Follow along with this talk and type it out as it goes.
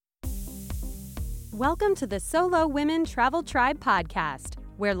Welcome to the Solo Women Travel Tribe podcast,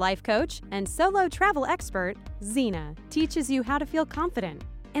 where life coach and solo travel expert, Zena, teaches you how to feel confident,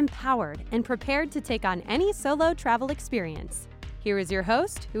 empowered, and prepared to take on any solo travel experience. Here is your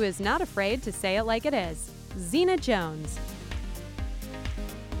host, who is not afraid to say it like it is, Zena Jones.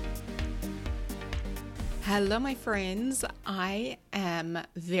 Hello, my friends. I am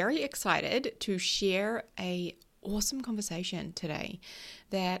very excited to share an awesome conversation today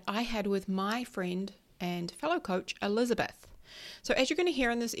that I had with my friend and fellow coach, Elizabeth. So as you're going to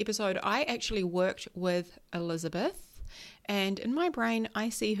hear in this episode, I actually worked with Elizabeth, and in my brain, I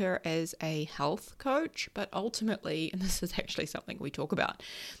see her as a health coach, but ultimately, and this is actually something we talk about,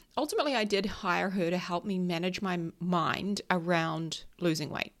 ultimately I did hire her to help me manage my mind around losing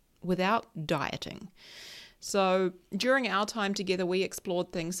weight without dieting. So during our time together, we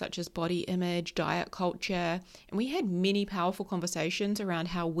explored things such as body image, diet culture, and we had many powerful conversations around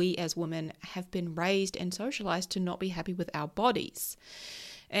how we as women have been raised and socialized to not be happy with our bodies.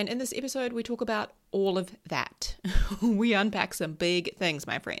 And in this episode, we talk about all of that. We unpack some big things,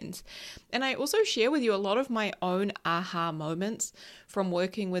 my friends. And I also share with you a lot of my own aha moments from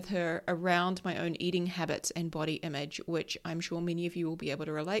working with her around my own eating habits and body image, which I'm sure many of you will be able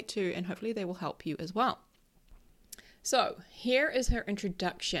to relate to, and hopefully they will help you as well. So here is her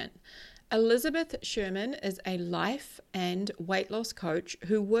introduction. Elizabeth Sherman is a life and weight loss coach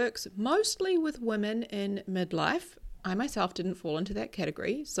who works mostly with women in midlife. I myself didn't fall into that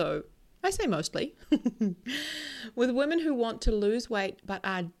category, so I say mostly. With women who want to lose weight but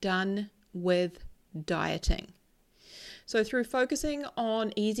are done with dieting. So through focusing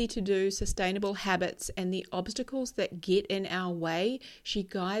on easy to do, sustainable habits and the obstacles that get in our way, she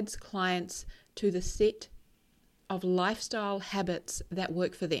guides clients to the set of lifestyle habits that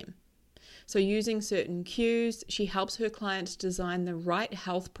work for them. So using certain cues, she helps her clients design the right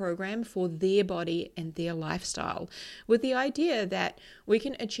health program for their body and their lifestyle, with the idea that we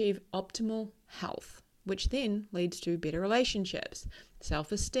can achieve optimal health, which then leads to better relationships,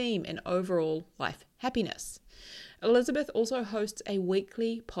 self-esteem, and overall life happiness. Elizabeth also hosts a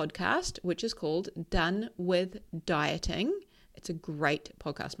weekly podcast, which is called Done with Dieting. It's a great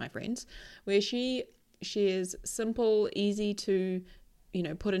podcast, my friends, where she shares simple, easy to,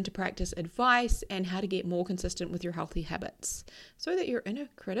 put into practice advice and how to get more consistent with your healthy habits so that your inner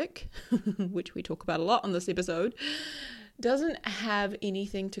critic, which we talk about a lot on this episode, doesn't have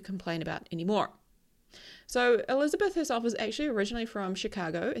anything to complain about anymore. So Elizabeth herself is actually originally from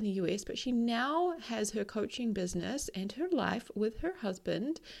Chicago in the US, but she now has her coaching business and her life with her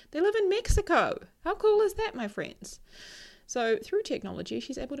husband. They live in Mexico. How cool is that, my friends? So through technology,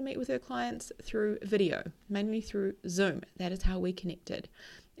 she's able to meet with her clients through video, mainly through Zoom. That is how we connected.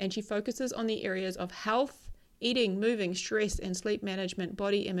 And she focuses on the areas of health, eating, moving, stress, and sleep management,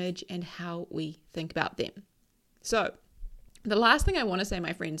 body image, and how we think about them. So the last thing I want to say,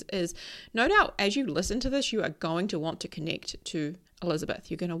 my friends, is no doubt as you listen to this, you are going to want to connect to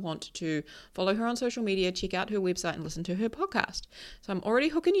Elizabeth. You're going to want to follow her on social media, check out her website, and listen to her podcast. So I'm already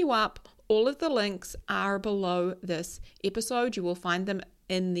hooking you up. All of the links are below this episode. You will find them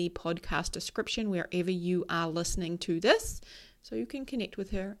in the podcast description wherever you are listening to this, so you can connect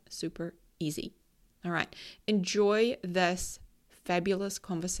with her super easy. All right. Enjoy this fabulous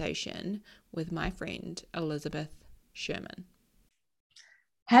conversation with my friend, Elizabeth Sherman.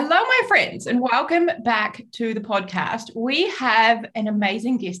 Hello, my friends, and welcome back to the podcast. We have an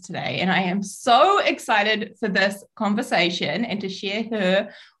amazing guest today, and I am so excited for this conversation and to share her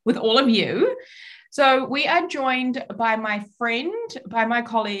with all of you. So we are joined by my friend, by my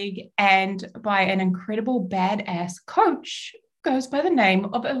colleague, and by an incredible badass coach who goes by the name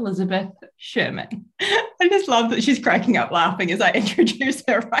of Elizabeth Sherman. I just love that she's cracking up laughing as I introduce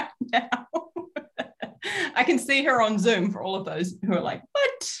her right now. I can see her on Zoom for all of those who are like,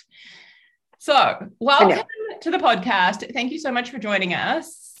 what? So welcome to the podcast. Thank you so much for joining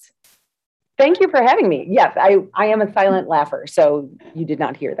us. Thank you for having me. Yes, I am a silent laugher, so you did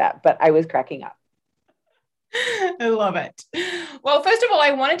not hear that, but I was cracking up. I love it. Well, first of all,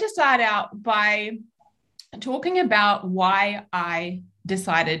 I wanted to start out by talking about why I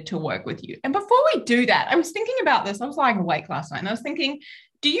decided to work with you. And before we do that, I was thinking about this. I was lying awake last night and I was thinking,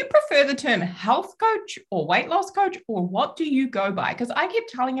 do you prefer the term health coach or weight loss coach, or what do you go by? Because I keep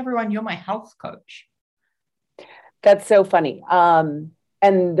telling everyone you're my health coach. That's so funny.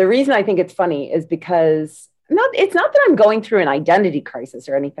 And the reason I think it's funny is because it's not that I'm going through an identity crisis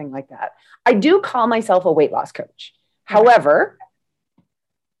or anything like that. I do call myself a weight loss coach. However,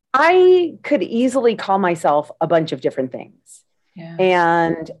 I could easily call myself a bunch of different things. Yeah.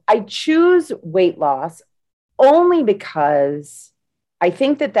 And I choose weight loss only because I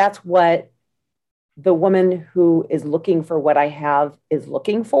think that that's what the woman who is looking for what I have is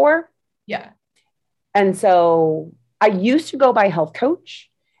looking for. Yeah. And so I used to go by health coach.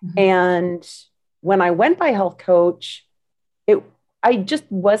 Mm-hmm. And when I went by health coach, I just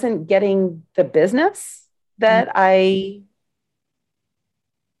wasn't getting the business that mm-hmm. I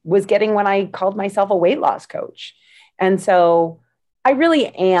was getting when I called myself a weight loss coach. And so I really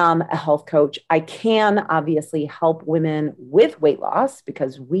am a health coach. I can obviously help women with weight loss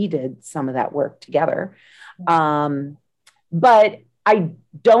because we did some of that work together. But I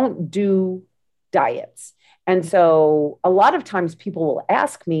don't do diets. And so a lot of times people will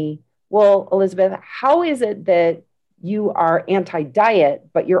ask me, well, Elizabeth, how is it that you are anti-diet,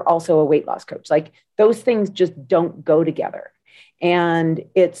 but you're also a weight loss coach? Like those things just don't go together. And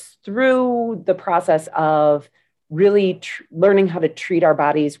it's through the process of really learning how to treat our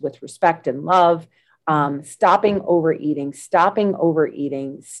bodies with respect and love, stopping overeating, stopping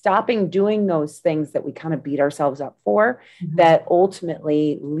doing those things that we kind of beat ourselves up for mm-hmm. that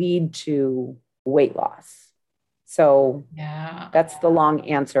ultimately lead to weight loss. So that's the long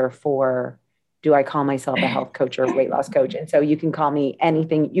answer for, do I call myself a health coach or a weight loss coach? And so you can call me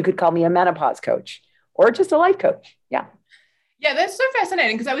anything. You could call me a menopause coach or just a life coach. Yeah. Yeah, that's so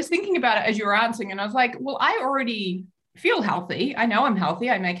fascinating because I was thinking about it as you were answering and I was like, well, I already feel healthy. I know I'm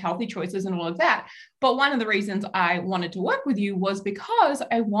healthy. I make healthy choices and all of that. But one of the reasons I wanted to work with you was because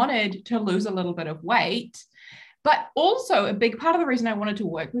I wanted to lose a little bit of weight. But also a big part of the reason I wanted to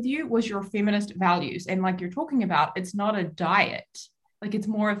work with you was your feminist values. And like you're talking about, it's not a diet. Like it's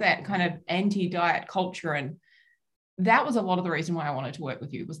more of that kind of anti-diet culture. And that was a lot of the reason why I wanted to work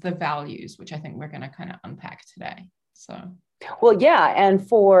with you was the values, which I think we're going to kind of unpack today. So. Well, yeah. And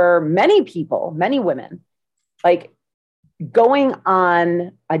for many people, many women, like going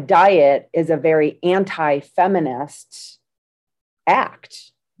on a diet is a very anti-feminist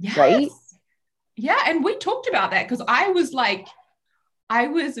act, yes. Right? Yeah. And we talked about that because I was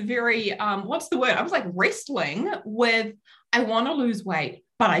very, what's the word? I was like wrestling with, I want to lose weight,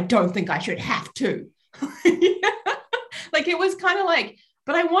 but I don't think I should have to. Like it was kind of like,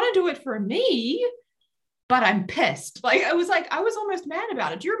 but I want to do it for me, but I'm pissed. Like I was almost mad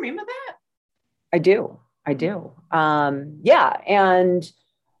about it. Do you remember that? I do. Yeah. And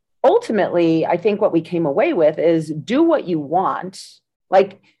ultimately, I think what we came away with is do what you want.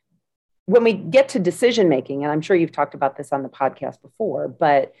 Like when we get to decision making, and I'm sure you've talked about this on the podcast before,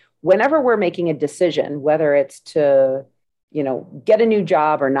 but whenever we're making a decision, whether it's to, get a new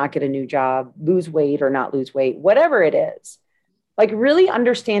job or not get a new job, lose weight or not lose weight, whatever it is, like really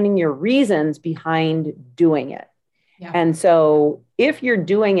understanding your reasons behind doing it. Yeah. And so if you're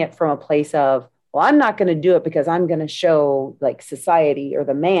doing it from a place of, well, I'm not going to do it because I'm going to show like society or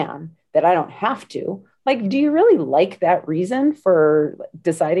the man that I don't have to. Like, do you really like that reason for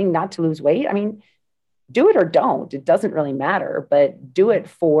deciding not to lose weight? I mean, do it or don't. It doesn't really matter, but do it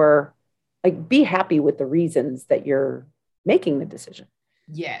for like, be happy with the reasons that you're making the decision.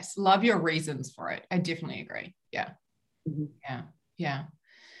 Yes. Love your reasons for it. I definitely agree. Yeah. Mm-hmm. Yeah.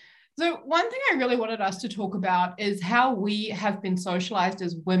 So one thing I really wanted us to talk about is how we have been socialized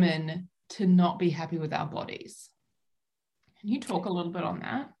as women to not be happy with our bodies. Can you talk a little bit on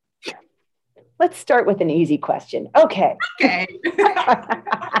that? Let's start with an easy question. Okay. Right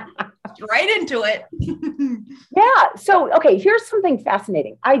into it. Yeah. So, okay, here's something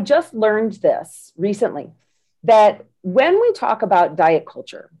fascinating. I just learned this recently, that when we talk about diet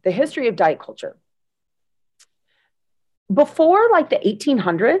culture, the history of diet culture, before like the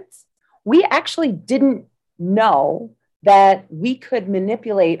 1800s, we actually didn't know that we could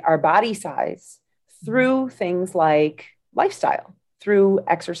manipulate our body size through things like lifestyle, through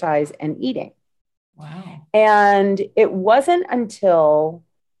exercise and eating. Wow. And it wasn't until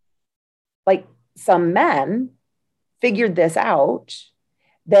like some men figured this out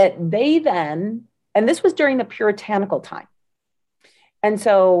that they then, and this was during the puritanical time. And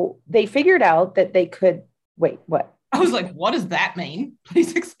so they figured out that they could, wait, what? I was like, what does that mean?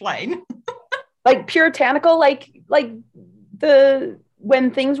 Please explain. Like puritanical, like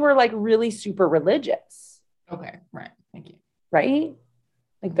when things were like really super religious. Okay. Right. Thank you. Right.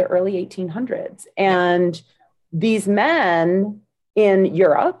 Like the early 1800s. And these men in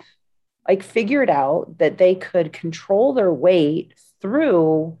Europe, like figured out that they could control their weight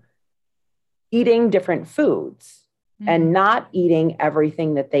through eating different foods and not eating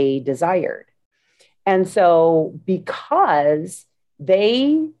everything that they desired. And so because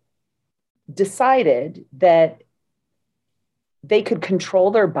they decided that they could control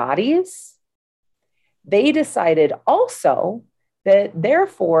their bodies, they decided also that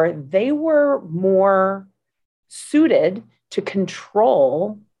therefore they were more suited to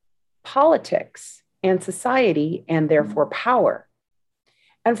control politics and society and therefore power.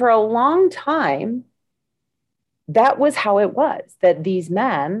 And for a long time, that was how it was, that these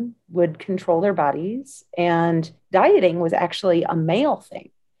men would control their bodies, and dieting was actually a male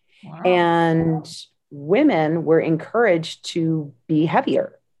thing. Wow. And women were encouraged to be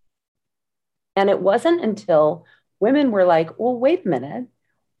heavier. And it wasn't until women were like, well, wait a minute,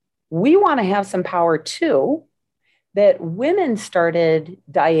 we want to have some power too, that women started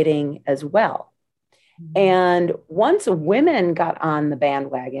dieting as well. And once women got on the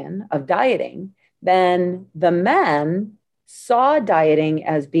bandwagon of dieting, then the men saw dieting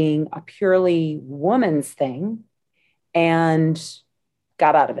as being a purely woman's thing and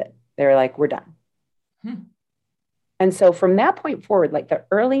got out of it. They were like, we're done. And so from that point forward, like the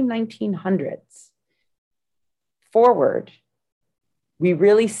early 1900s forward, we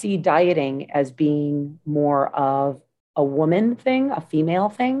really see dieting as being more of a woman thing, a female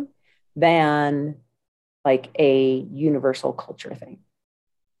thing, than like a universal culture thing.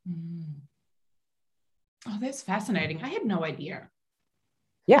 Oh, that's fascinating. I had no idea.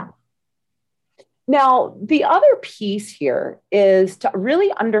 Yeah. Now, the other piece here is to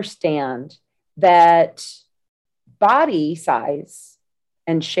really understand that body size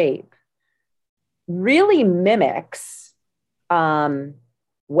and shape really mimics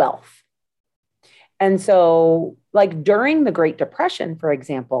wealth. And so, like during the Great Depression, for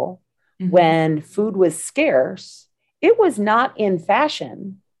example, when food was scarce, it was not in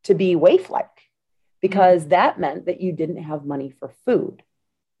fashion to be waif-like, because that meant that you didn't have money for food.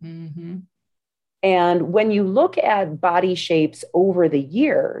 And when you look at body shapes over the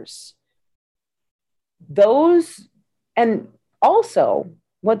years, those, and also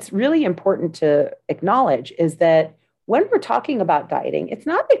what's really important to acknowledge is that when we're talking about dieting, it's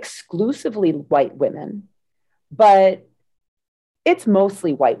not exclusively white women, but it's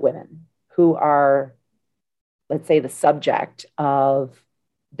mostly white women who are, let's say, the subject of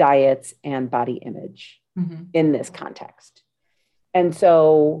diets and body image in this context. And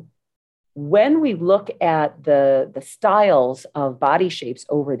so when we look at the styles of body shapes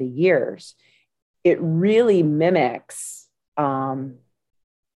over the years, it really mimics the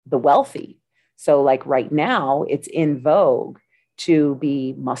wealthy. So like right now, it's in vogue to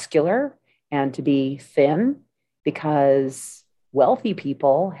be muscular and to be thin, because wealthy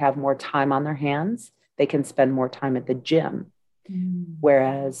people have more time on their hands. They can spend more time at the gym.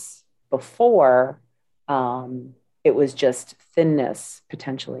 Whereas before, it was just thinness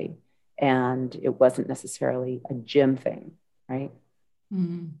potentially, and it wasn't necessarily a gym thing, right?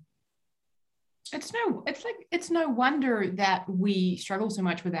 It's no wonder that we struggle so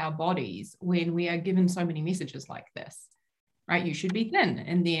much with our bodies when we are given so many messages like this, right? You should be thin,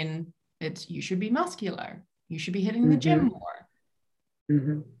 and then it's you should be muscular. You should be hitting the gym more.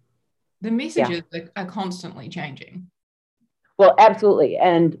 The messages are constantly changing. Well, absolutely.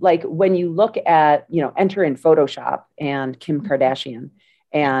 And like when you look at, enter in Photoshop and Kim Kardashian,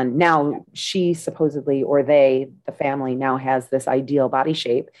 and now she supposedly, or they, the family now has this ideal body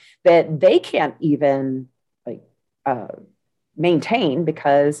shape that they can't even like maintain,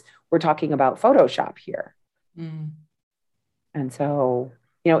 because we're talking about Photoshop here. And so,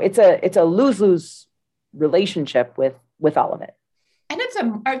 it's a lose-lose relationship with all of it. And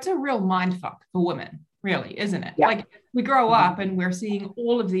it's a real mindfuck for women, really, isn't it? Yeah. Like we grow up and we're seeing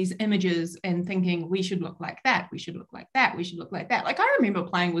all of these images and thinking we should look like that, we should look like that, we should look like that. Like I remember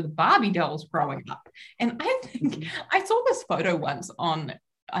playing with Barbie dolls growing up, and I think I saw this photo once on,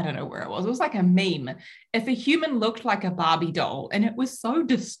 I don't know where it was like a meme, if a human looked like a Barbie doll, and it was so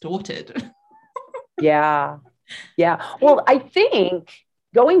distorted. Yeah. Well, I think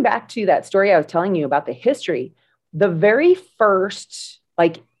going back to that story I was telling you about the history, the very first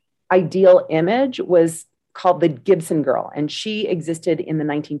like ideal image was called the Gibson girl. And she existed in the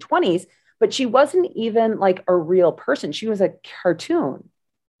 1920s, but she wasn't even like a real person. She was a cartoon.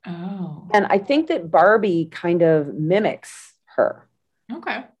 Oh. And I think that Barbie kind of mimics her.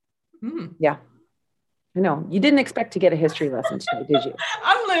 Okay. Yeah. I know. You didn't expect to get a history lesson today, did you?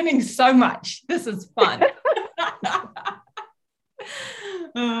 I'm learning so much. This is fun.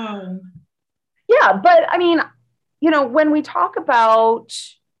 Yeah, but I mean, when we talk about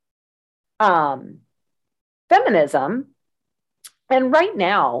feminism, and right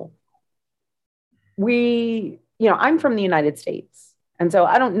now I'm from the United States. And so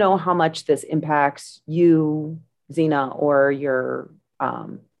I don't know how much this impacts you, Zena, or your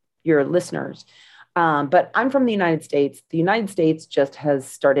listeners. But I'm from the United States. The United States just has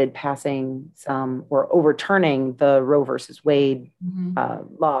started passing or overturning the Roe versus Wade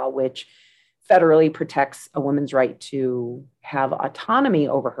law, which federally protects a woman's right to have autonomy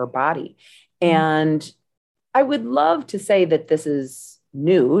over her body. And I would love to say that this is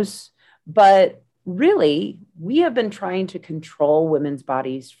news, but really, we have been trying to control women's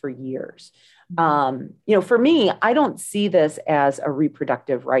bodies for years. For me, I don't see this as a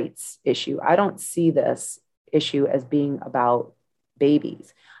reproductive rights issue. I don't see this issue as being about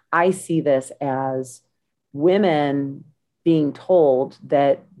babies. I see this as women being told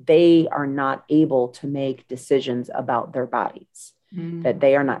that they are not able to make decisions about their bodies, that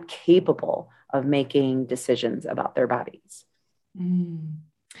they are not capable of making decisions about their bodies.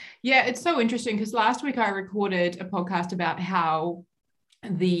 Yeah, it's so interesting because last week I recorded a podcast about how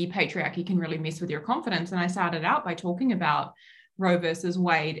the patriarchy can really mess with your confidence. And I started out by talking about Roe versus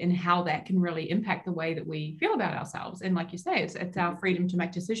Wade and how that can really impact the way that we feel about ourselves. And like you say, it's our freedom to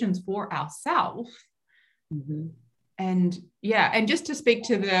make decisions for ourselves. And yeah, and just to speak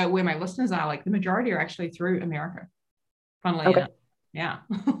to where my listeners are, like the majority are actually through America, funnily enough. Yeah.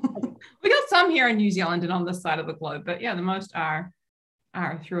 We got some here in New Zealand and on this side of the globe, but yeah, the most are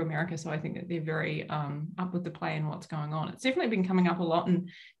through America. So I think that they're very up with the play and what's going on. It's definitely been coming up a lot in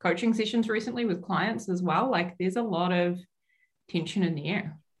coaching sessions recently with clients as well. Like there's a lot of tension in the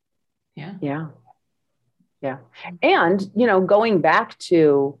air. Yeah. And, going back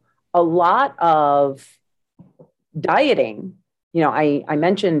to a lot of dieting, I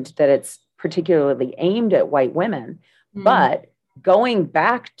mentioned that it's particularly aimed at white women, but going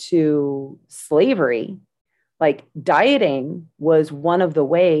back to slavery, like dieting was one of the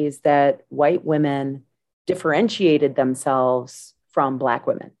ways that white women differentiated themselves from Black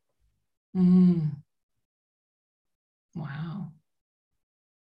women. Wow.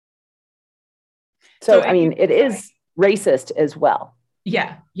 So I mean, it is racist as well.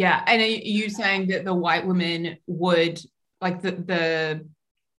 Yeah. And are you saying that the white women would like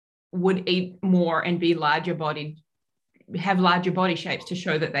would eat more and be larger bodied, have larger body shapes to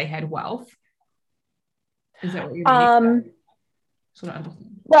show that they had wealth? Is that what you mean?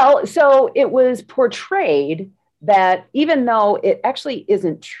 Well, so it was portrayed that even though it actually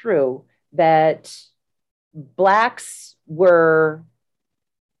isn't true, that Blacks were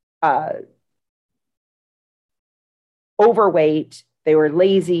overweight, they were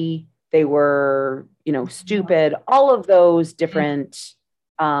lazy, they were, stupid, all of those different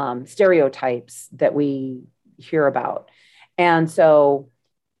stereotypes that we hear about. And so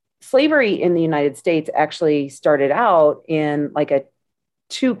slavery in the United States actually started out in like a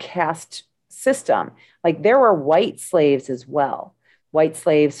 2-caste system. Like there were white slaves as well, white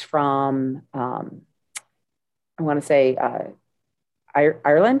slaves from, I want to say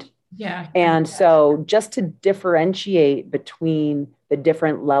Ireland. Yeah. And so just to differentiate between the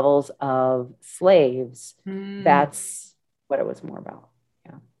different levels of slaves, that's what it was more about.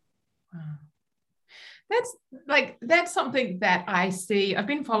 Yeah. Wow. That's something that I see. I've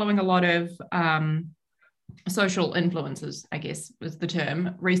been following a lot of social influencers, I guess is the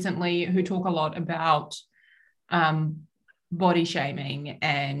term, recently, who talk a lot about body shaming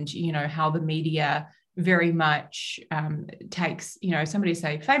and, how the media very much takes, somebody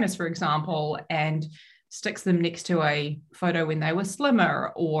say famous, for example, and sticks them next to a photo when they were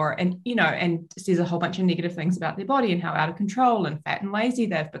slimmer and says a whole bunch of negative things about their body and how out of control and fat and lazy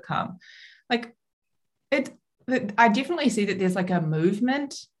they've become. Like I definitely see that there's like a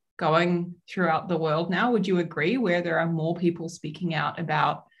movement going throughout the world now. Would you agree, where there are more people speaking out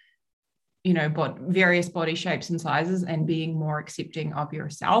about, various body shapes and sizes and being more accepting of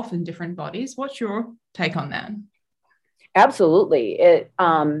yourself in different bodies? What's your take on that? Absolutely.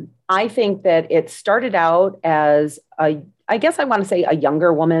 I think that it started out as I guess I want to say a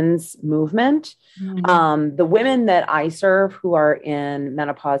younger woman's movement. The women that I serve who are in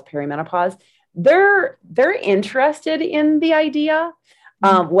menopause, perimenopause, they're interested in the idea.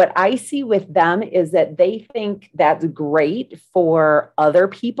 What I see with them is that they think that's great for other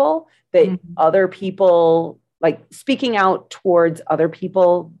people, that other people, like speaking out towards other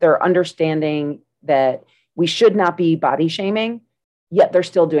people, they're understanding that we should not be body shaming, yet they're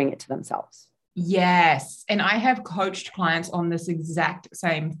still doing it to themselves. Yes. And I have coached clients on this exact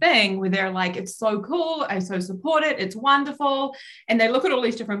same thing where they're like, it's so cool. I so support it. It's wonderful. And they look at all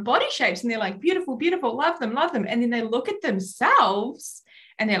these different body shapes and they're like, beautiful, beautiful, love them, love them. And then they look at themselves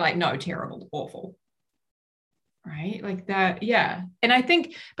and they're like, no, terrible, awful. Right? Like that. Yeah. And I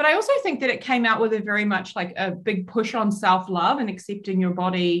think, but I also think that it came out with a very much like a big push on self-love and accepting your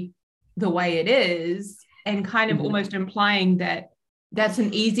body the way it is, and kind of almost implying that that's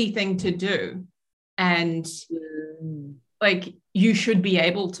an easy thing to do. And like, you should be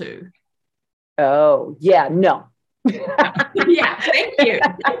able to. Oh, yeah. No. Yeah. Thank you.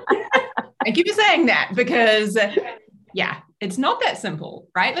 Thank you for saying that, because yeah, it's not that simple,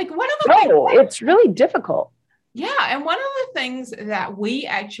 right? Like one of the No, it's really difficult. Yeah. And one of the things that we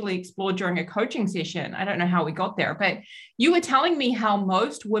actually explored during a coaching session, I don't know how we got there, but you were telling me how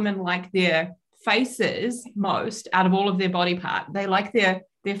most women like their faces most out of all of their body part. They like their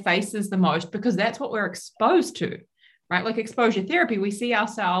faces the most because that's what we're exposed to, right? Like exposure therapy, we see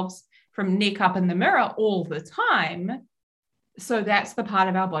ourselves from neck up in the mirror all the time. So that's the part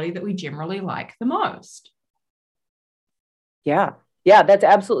of our body that we generally like the most. Yeah. Yeah, that's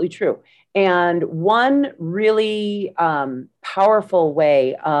absolutely true. And one really powerful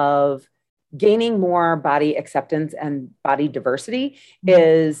way of gaining more body acceptance and body diversity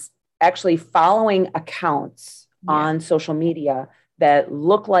is actually following accounts on social media that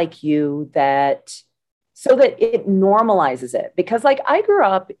look like you, that so that it normalizes it. Because like I grew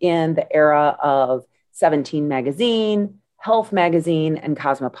up in the era of 17 magazine, Health magazine, and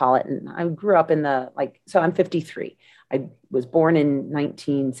Cosmopolitan. I grew up in so I'm 53. I was born in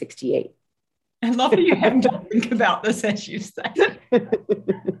 1968. I love that you have to think about this as you say.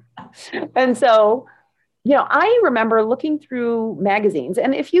 And so, I remember looking through magazines,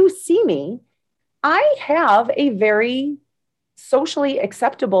 and if you see me, I have a very socially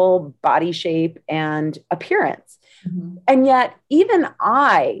acceptable body shape and appearance. Mm-hmm. And yet, even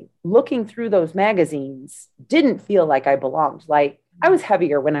I, looking through those magazines, didn't feel like I belonged. Like I was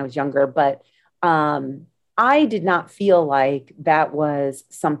heavier when I was younger, but I did not feel like that was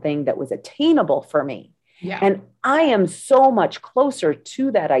something that was attainable for me. Yeah. And I am so much closer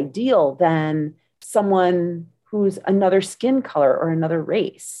to that ideal than someone who's another skin color or another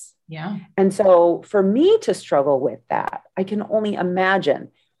race. Yeah. And so for me to struggle with that, I can only imagine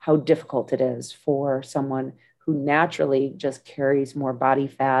how difficult it is for someone who naturally just carries more body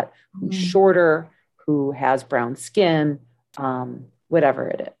fat, who's shorter, who has brown skin, whatever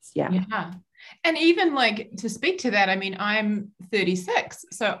it is. Yeah. Yeah. And even like to speak to that, I mean, I'm 36,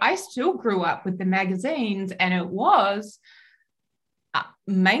 so I still grew up with the magazines, and it was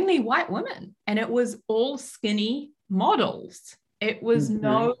mainly white women, and it was all skinny models. It was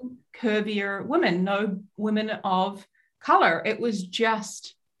no curvier women, no women of color. It was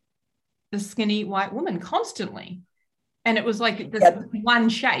just the skinny white woman constantly. And it was like this one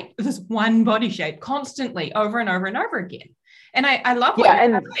shape, this one body shape constantly over and over and over again. And I love what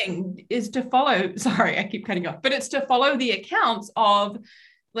you're doing is to follow, sorry, I keep cutting off, but it's to follow the accounts of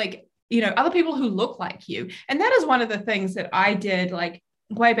like, other people who look like you. And that is one of the things that I did like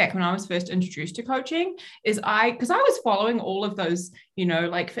way back when I was first introduced to coaching is because I was following all of those,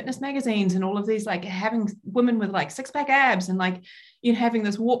 like fitness magazines and all of these, like having women with like six-pack abs and like, having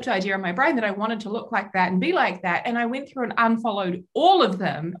this warped idea in my brain that I wanted to look like that and be like that. And I went through and unfollowed all of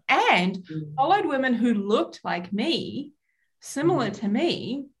them and followed women who looked like me, similar to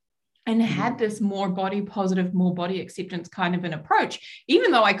me, and had this more body positive, more body acceptance kind of an approach,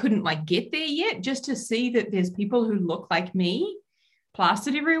 even though I couldn't like get there yet, just to see that there's people who look like me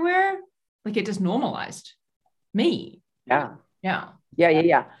plastered everywhere, like it just normalized me. Yeah.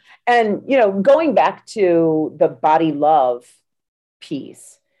 Yeah. And, going back to the body love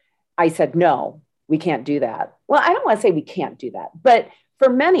piece, I said, no, we can't do that. Well, I don't want to say we can't do that, but for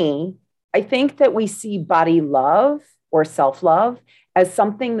many, I think that we see body love or self-love as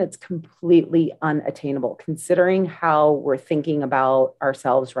something that's completely unattainable, considering how we're thinking about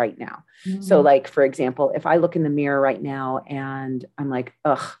ourselves right now. So like, for example, if I look in the mirror right now and I'm like,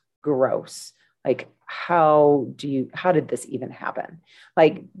 ugh, gross. Like, how did this even happen?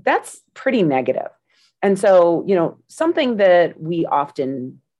 Like, that's pretty negative. And so, something that we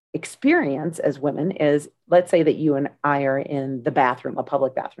often experience as women is, let's say that you and I are in the bathroom, a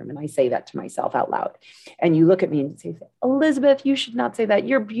public bathroom, and I say that to myself out loud. And you look at me and say, Elizabeth, you should not say that.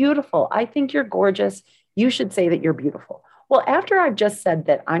 You're beautiful. I think you're gorgeous. You should say that you're beautiful. Well, after I've just said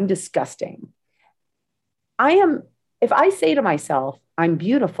that I'm disgusting, if I say to myself, I'm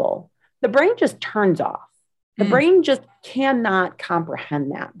beautiful, the brain just turns off. The brain just cannot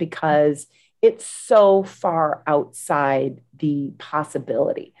comprehend that because it's so far outside the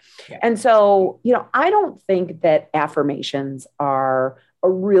possibility. Yeah. And so, I don't think that affirmations are a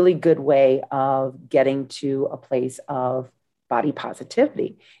really good way of getting to a place of body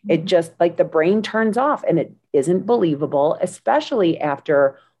positivity. It just like the brain turns off and it isn't believable, especially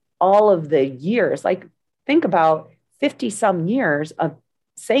after all of the years. Like think about 50 some years of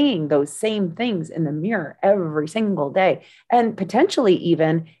saying those same things in the mirror every single day, and potentially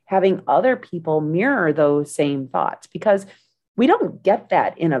even having other people mirror those same thoughts, because we don't get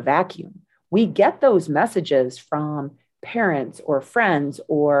that in a vacuum. We get those messages from parents or friends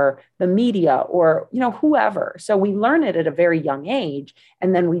or the media or, whoever. So we learn it at a very young age,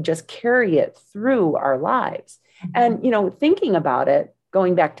 and then we just carry it through our lives. And, thinking about it,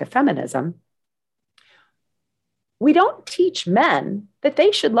 going back to feminism, we don't teach men that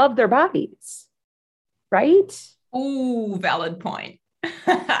they should love their bodies, right? Ooh, valid point.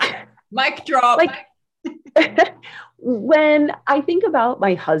 Mic drop. When I think about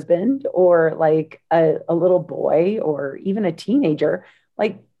my husband or like a little boy or even a teenager,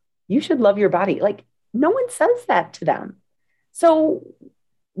 like, you should love your body. Like, no one says that to them. So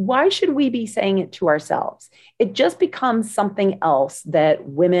why should we be saying it to ourselves? It just becomes something else that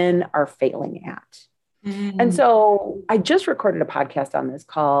women are failing at. And so I just recorded a podcast on this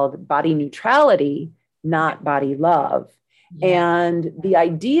called Body Neutrality, Not Body Love. And the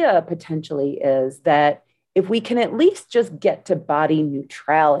idea potentially is that if we can at least just get to body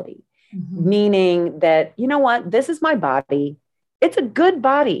neutrality, meaning that, you know what, this is my body. It's a good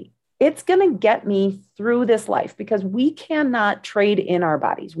body. It's going to get me through this life because we cannot trade in our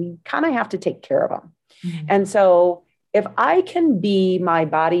bodies. We kind of have to take care of them. And so if I can be my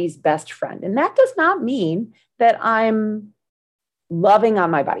body's best friend, and that does not mean that I'm loving on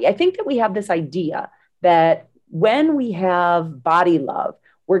my body. I think that we have this idea that when we have body love,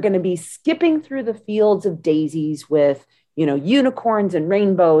 we're going to be skipping through the fields of daisies with, unicorns and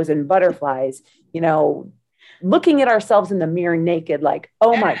rainbows and butterflies, looking at ourselves in the mirror naked, like,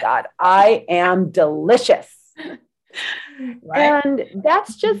 oh my God, I am delicious. Right? And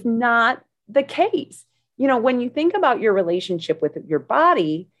that's just not the case. When you think about your relationship with your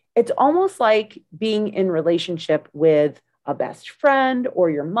body, it's almost like being in relationship with a best friend or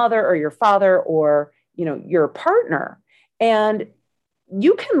your mother or your father or, your partner. And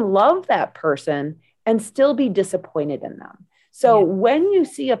you can love that person and still be disappointed in them. So when you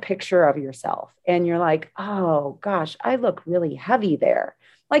see a picture of yourself and you're like, oh gosh, I look really heavy there.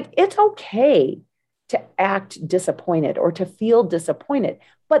 Like, it's okay to act disappointed or to feel disappointed,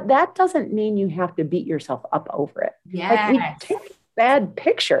 but that doesn't mean you have to beat yourself up over it. Like, we take bad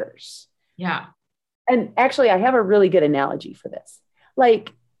pictures. Yeah. And actually, I have a really good analogy for this.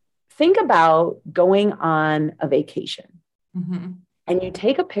 Like, think about going on a vacation and you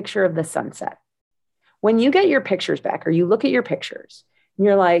take a picture of the sunset. When you get your pictures back or you look at your pictures and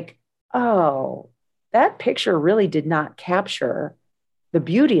you're like, oh, that picture really did not capture the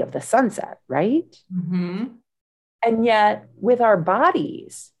beauty of the sunset, right? And yet with our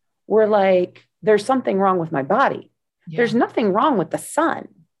bodies, we're like, there's something wrong with my body. There's nothing wrong with the sun.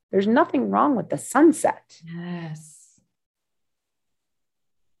 There's nothing wrong with the sunset. Yes.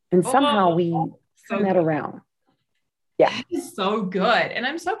 And somehow we turn that around. Yeah. That is so good. And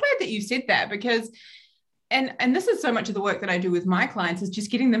I'm so glad that you said that because, and this is so much of the work that I do with my clients is just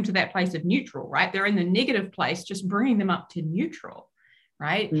getting them to that place of neutral, right? They're in the negative place, just bringing them up to neutral,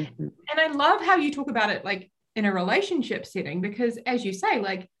 right? And I love how you talk about it like in a relationship setting, because as you say,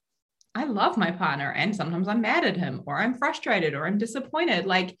 like, I love my partner and sometimes I'm mad at him or I'm frustrated or I'm disappointed.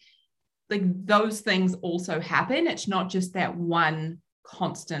 Like those things also happen. It's not just that one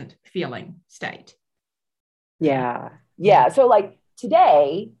constant feeling state. Yeah. So like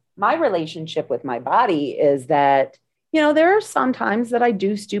today, my relationship with my body is that, there are some times that I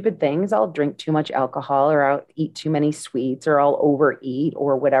do stupid things. I'll drink too much alcohol or I'll eat too many sweets or I'll overeat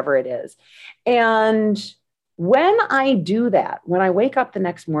or whatever it is. And when I do that, when I wake up the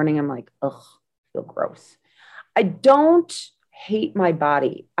next morning, I'm like, ugh, I feel gross. I don't hate my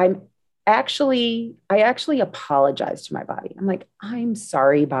body. I actually apologize to my body. I'm like, I'm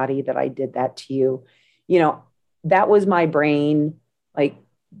sorry, body, that I did that to you. That was my brain, like,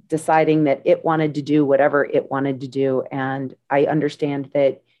 deciding that it wanted to do whatever it wanted to do. And I understand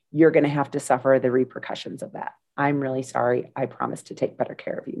that you're going to have to suffer the repercussions of that. I'm really sorry. I promise to take better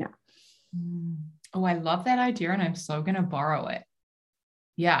care of you now. Oh, I love that idea. And I'm so going to borrow it.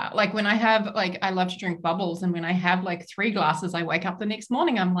 Yeah. Like when I have, like, I love to drink bubbles. And when I have like 3 glasses, I wake up the next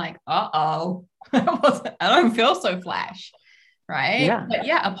morning, I'm like, I don't feel so flash. Right. Yeah. But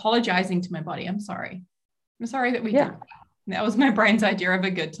yeah, apologizing to my body. I'm sorry that we did that. That was my brain's idea of a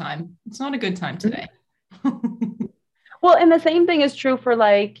good time. It's not a good time today. Well, and the same thing is true for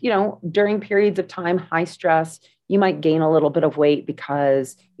like, during periods of time, high stress, you might gain a little bit of weight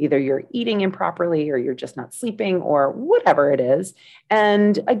because either you're eating improperly or you're just not sleeping or whatever it is.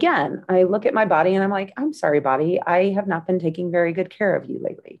 And again, I look at my body and I'm like, I'm sorry, body. I have not been taking very good care of you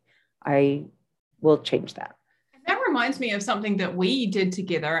lately. I will change that. That reminds me of something that we did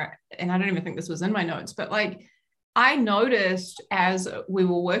together. And I don't even think this was in my notes, but like, I noticed as we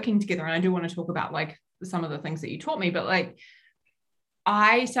were working together, and I do want to talk about like some of the things that you taught me, but like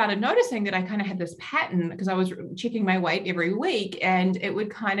I started noticing that I kind of had this pattern because I was checking my weight every week and it would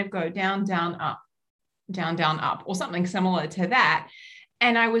kind of go down, down, up, or something similar to that.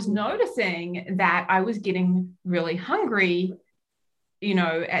 And I was noticing that I was getting really hungry, and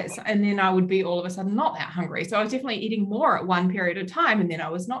then I would be all of a sudden not that hungry. So I was definitely eating more at one period of time, and then I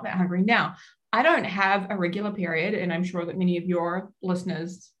was not that hungry. Now, I don't have a regular period, and I'm sure that many of your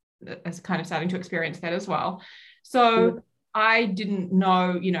listeners is kind of starting to experience that as well. So I didn't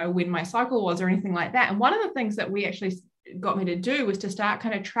know, when my cycle was or anything like that. And one of the things that we actually got me to do was to start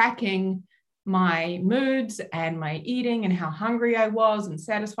kind of tracking my moods and my eating and how hungry I was and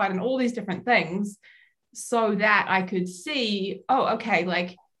satisfied and all these different things, so that I could see, oh, okay,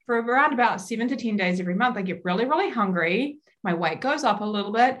 like for around about 7 to 10 days every month, I get really, really hungry. My weight goes up a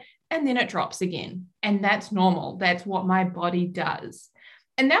little bit and then it drops again. And that's normal. That's what my body does.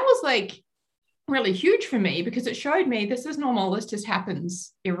 And that was like really huge for me, because it showed me this is normal. This just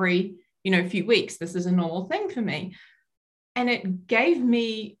happens every, few weeks. This is a normal thing for me. And it gave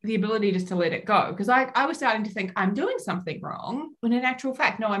me the ability just to let it go, because I was starting to think I'm doing something wrong, when in actual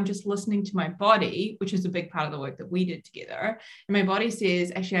fact, no, I'm just listening to my body, which is a big part of the work that we did together. And my body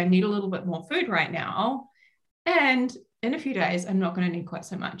says, actually, I need a little bit more food right now. And in a few days, I'm not going to need quite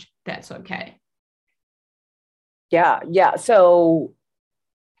so much. That's okay. Yeah. Yeah. So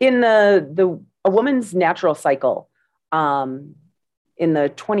in a woman's natural cycle, in the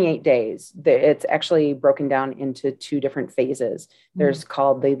 28 days, it's actually broken down into 2 different phases. There's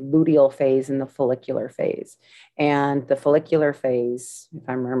called the luteal phase and the follicular phase. And the follicular phase, if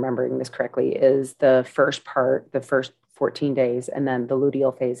I'm remembering this correctly, is the first part, the first 14 days, and then the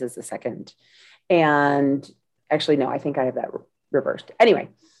luteal phase is the second. And actually, no, I think I have that reversed. Anyway,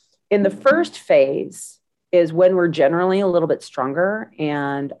 in the first phase is when we're generally a little bit stronger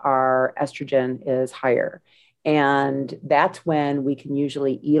and our estrogen is higher. And that's when we can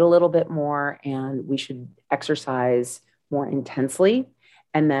usually eat a little bit more and we should exercise more intensely.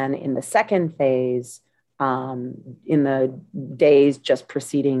 And then in the second phase, in the days just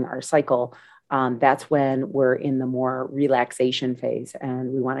preceding our cycle, that's when we're in the more relaxation phase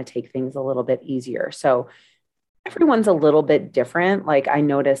and we want to take things a little bit easier. So everyone's a little bit different. Like I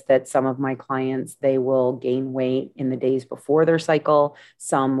noticed that some of my clients, they will gain weight in the days before their cycle.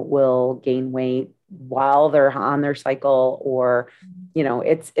 Some will gain weight while they're on their cycle, or,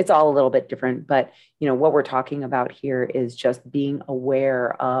 it's all a little bit different. But, what we're talking about here is just being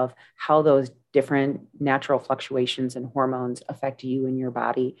aware of how those different natural fluctuations and hormones affect you and your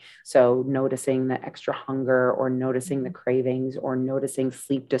body. So noticing the extra hunger, or noticing the cravings, or noticing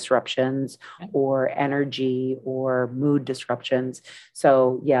sleep disruptions, or energy or mood disruptions.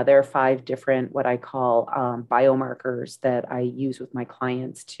 So yeah, there are 5 different, what I call biomarkers that I use with my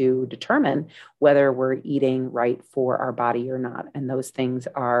clients to determine whether we're eating right for our body or not. And those things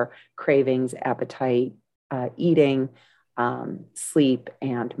are cravings, appetite, eating, sleep,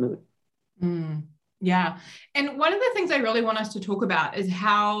 and mood. Yeah. And one of the things I really want us to talk about is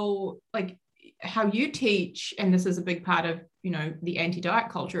how you teach, and this is a big part of, the anti-diet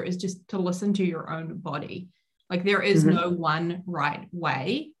culture, is just to listen to your own body. Like there is no one right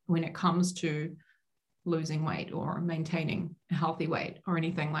way when it comes to losing weight or maintaining a healthy weight or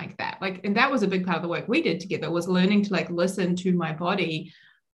anything like that. And that was a big part of the work we did together, was learning to listen to my body.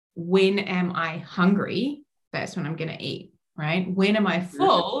 When am I hungry? That's when I'm going to eat. Right? When am I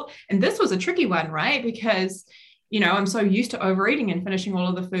full? And this was a tricky one, right? Because, I'm so used to overeating and finishing all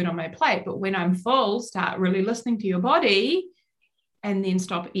of the food on my plate. But when I'm full, start really listening to your body and then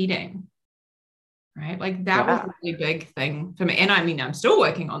stop eating. Right? That was a really big thing for me. And I mean, I'm still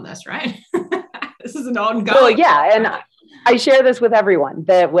working on this, right? This is an ongoing. Well, yeah. And I share this with everyone,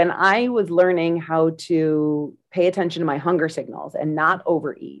 that when I was learning how to pay attention to my hunger signals and not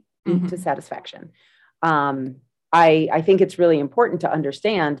overeat, eat to satisfaction, I think it's really important to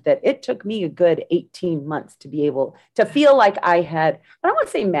understand that it took me a good 18 months to be able to feel like I don't want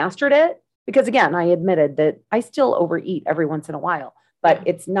to say mastered it, because again, I admitted that I still overeat every once in a while, but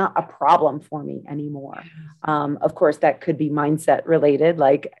it's not a problem for me anymore. Of course, that could be mindset related.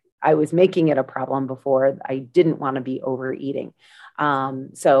 Like I was making it a problem before. I didn't want to be overeating.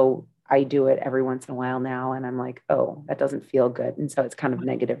 So I do it every once in a while now. And I'm like, oh, that doesn't feel good. And so it's kind of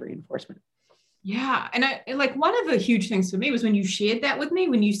negative reinforcement. Yeah. And one of the huge things for me was when you shared that with me,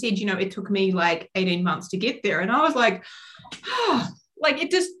 when you said, it took me 18 months to get there. And I was like,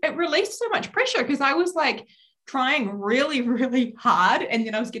 it released so much pressure, because I was trying really, really hard. And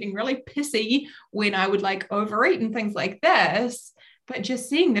then I was getting really pissy when I would overeat and things like this. But just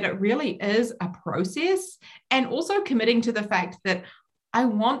seeing that it really is a process, and also committing to the fact that I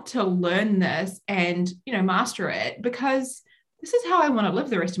want to learn this and, master it, because this is how I want to live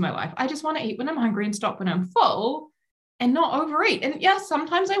the rest of my life. I just want to eat when I'm hungry and stop when I'm full and not overeat. And yes,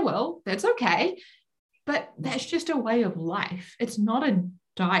 sometimes I will. That's okay. but that's just a way of life. It's not a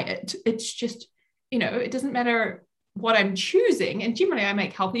diet. It's just, it doesn't matter what I'm choosing. And generally I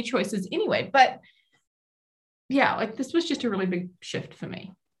make healthy choices anyway. But yeah, like this was just a really big shift for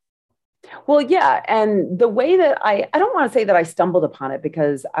me. Well, yeah. And the way that I don't want to say that I stumbled upon it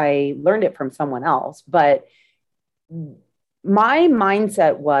because I learned it from someone else, but my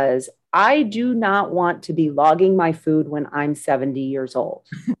mindset was, I do not want to be logging my food when I'm 70 years old.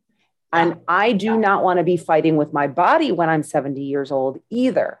 And I do not want to be fighting with my body when I'm 70 years old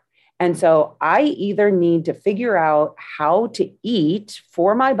either. And so I either need to figure out how to eat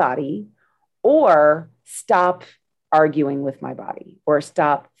for my body or stop arguing with my body or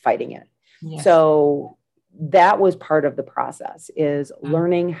stop fighting it. Yes. So that was part of the process, is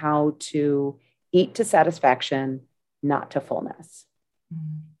learning how to eat to satisfaction, not to fullness.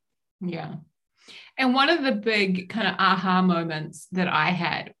 Yeah. And one of the big kind of aha moments that I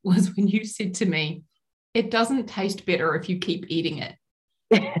had was when you said to me, it doesn't taste better if you keep eating it.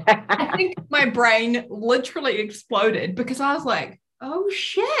 I think my brain literally exploded because I was like, oh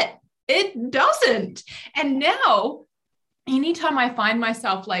shit, it doesn't. And now anytime I find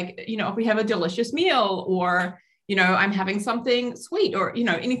myself like, if we have a delicious meal or, I'm having something sweet or,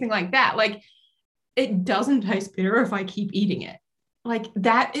 anything like that, like it doesn't taste better if I keep eating it. Like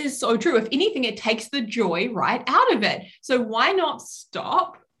that is so true. If anything, it takes the joy right out of it. So why not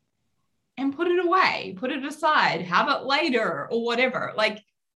stop and put it away, put it aside, have it later or whatever. Like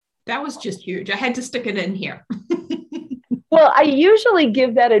that was just huge. I had to stick it in here. Well, I usually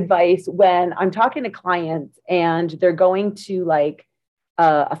give that advice when I'm talking to clients and they're going to like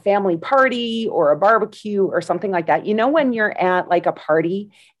a family party or a barbecue or something like that. When you're at like a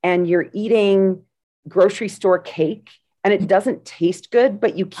party and you're eating grocery store cake and it doesn't taste good,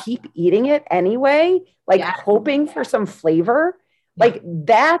 but you keep eating it anyway, like hoping for some flavor. Like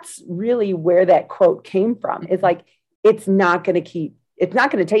that's really where that quote came from. It's like, it's not going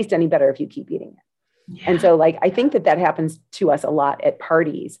to taste any better if you keep eating it. Yeah. And so like, I think that happens to us a lot at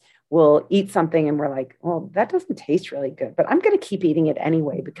parties. We'll eat something and we're like, well, that doesn't taste really good, but I'm going to keep eating it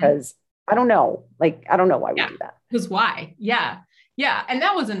anyway, because I don't know why we do that. Because why? Yeah. Yeah. And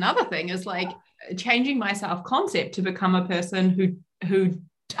that was another thing, is like changing my self-concept to become a person who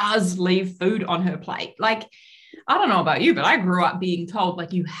does leave food on her plate. Like, I don't know about you, but I grew up being told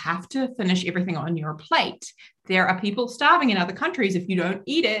like, you have to finish everything on your plate. There are people starving in other countries. If you don't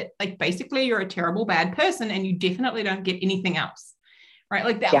eat it, like basically you're a terrible, bad person and you definitely don't get anything else. Right?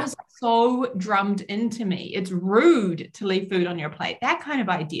 Like that was so drummed into me. It's rude to leave food on your plate, that kind of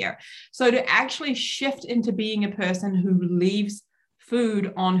idea. So to actually shift into being a person who leaves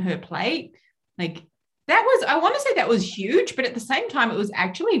food on her plate, like that was, I want to say that was huge, but at the same time, it was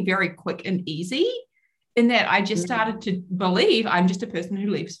actually very quick and easy, in that I just started to believe I'm just a person who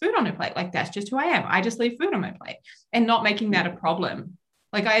leaves food on her plate. Like that's just who I am. I just leave food on my plate, and not making that a problem.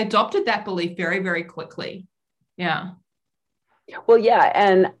 Like I adopted that belief very, very quickly. Yeah. Well, yeah.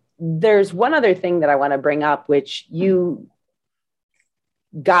 And there's one other thing that I want to bring up, which you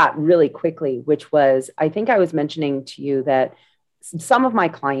got really quickly, which was, I think I was mentioning to you that some of my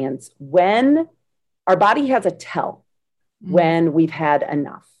clients, when our body has a tell when we've had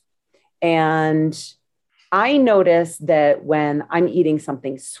enough. And I notice that when I'm eating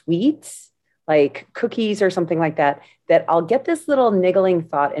something sweet, like cookies or something like that, that I'll get this little niggling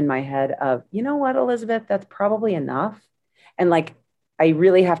thought in my head of, you know what, Elizabeth, that's probably enough. And like, I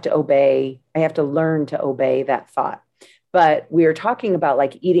really have to obey. I have to learn to obey that thought. But we were talking about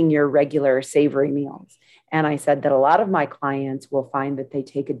like eating your regular savory meals. And I said that a lot of my clients will find that they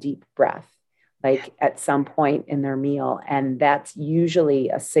take a deep breath, like at some point in their meal. And that's usually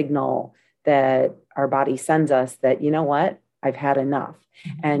a signal that our body sends us that, you know what, I've had enough.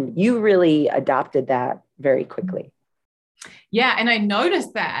 And you really adopted that very quickly. Yeah. And I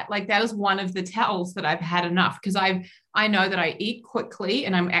noticed that like that is one of the tells that I've had enough, because I know that I eat quickly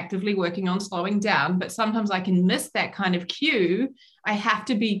and I'm actively working on slowing down, but sometimes I can miss that kind of cue. I have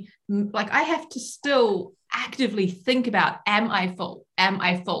to be like, I have to still actively think about, am I full? Am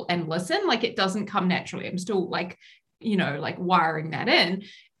I full? And listen, like it doesn't come naturally. I'm still like, like wiring that in.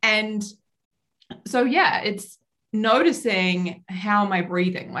 And so, yeah, it's noticing how am I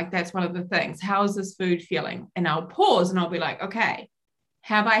breathing? Like that's one of the things. How is this food feeling? And I'll pause and I'll be like, okay,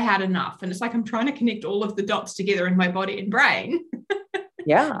 have I had enough? And it's like I'm trying to connect all of the dots together in my body and brain.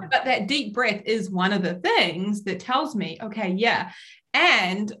 Yeah. But that deep breath is one of the things that tells me, okay, yeah.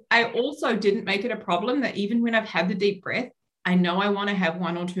 And I also didn't make it a problem that even when I've had the deep breath, I know I want to have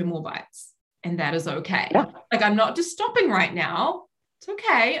 1 or 2 more bites, and that is okay. Yeah. Like I'm not just stopping right now. It's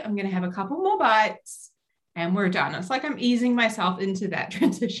okay. I'm going to have a couple more bites and we're done. It's like I'm easing myself into that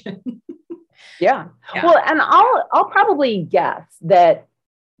transition. Yeah. Yeah. Well, and I'll probably guess that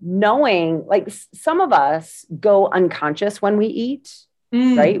knowing, like, some of us go unconscious when we eat,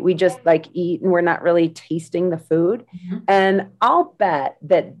 right? We just like eat and we're not really tasting the food. And I'll bet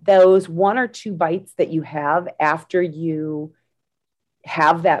that those one or two bites that you have after you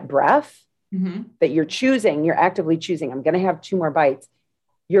have that breath that you're actively choosing, I'm going to have two more bites.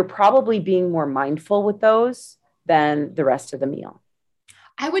 You're probably being more mindful with those than the rest of the meal.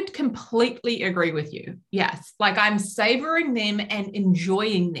 I would completely agree with you. Yes. Like I'm savoring them and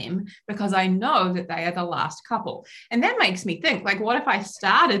enjoying them because I know that they are the last couple. And that makes me think, like, what if I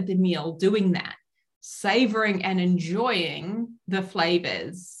started the meal doing that, savoring and enjoying the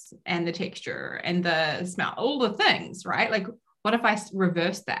flavors and the texture and the smell, all the things, right? Like, what if I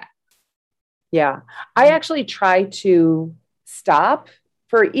reverse that? Yeah. I actually try to stop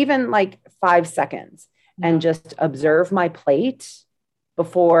for even like 5 seconds and just observe my plate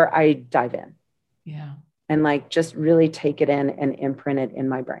before I dive in. Yeah. And like just really take it in and imprint it in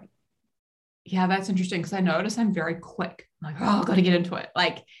my brain. Yeah, that's interesting because I notice I'm very quick. I'm like, oh, I've got to get into it.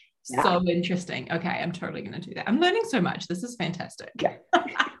 Like, so interesting. Okay, I'm totally going to do that. I'm learning so much. This is fantastic. Yeah.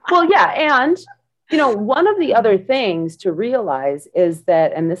 Well, yeah. And, you know, one of the other things to realize is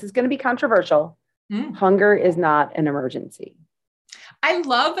that, and this is going to be controversial, hunger is not an emergency. I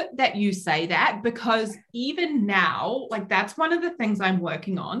love that you say that because even now, like that's one of the things I'm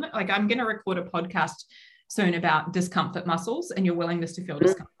working on. Like I'm going to record a podcast soon about discomfort muscles and your willingness to feel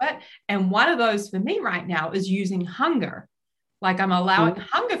discomfort. And one of those for me right now is using hunger. Like I'm allowing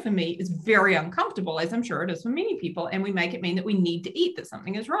hunger for me is very uncomfortable, as I'm sure it is for many people. And we make it mean that we need to eat, that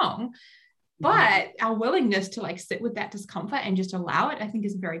something is wrong. But our willingness to like sit with that discomfort and just allow it, I think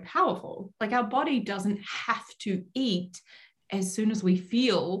is very powerful. Like our body doesn't have to eat as soon as we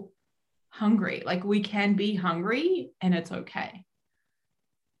feel hungry. Like we can be hungry and it's okay.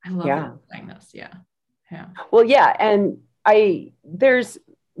 I love you saying this. Yeah. Yeah. Well, yeah. And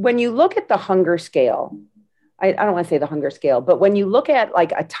when you look at the hunger scale, I don't want to say the hunger scale, but when you look at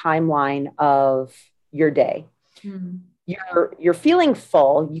like a timeline of your day, you're feeling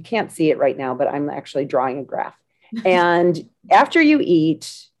full. You can't see it right now, but I'm actually drawing a graph. And after you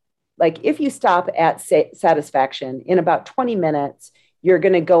eat, like if you stop at satisfaction in about 20 minutes, you're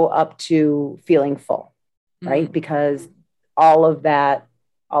going to go up to feeling full, right? Because all of the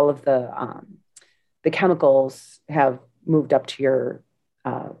chemicals have moved up to your,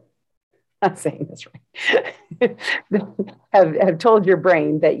 not saying this right, have told your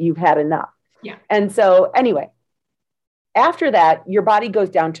brain that you've had enough. Yeah. And so anyway, after that, your body goes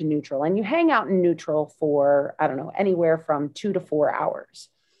down to neutral and you hang out in neutral for, I don't know, anywhere from 2 to 4 hours.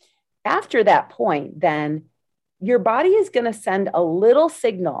 After that point, then your body is going to send a little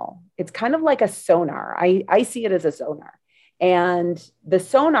signal. It's kind of like a sonar. I see it as a sonar. And the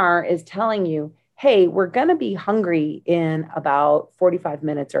sonar is telling you, hey, we're going to be hungry in about 45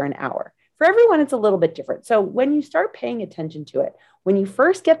 minutes or an hour. For everyone, it's a little bit different. So when you start paying attention to it, when you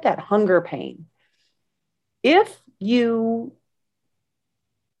first get that hunger pain, if you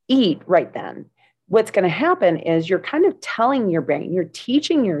eat right then, what's going to happen is you're kind of telling your brain, you're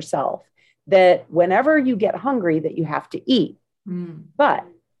teaching yourself that whenever you get hungry that you have to eat. But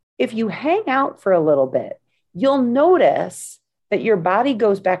if you hang out for a little bit, you'll notice that your body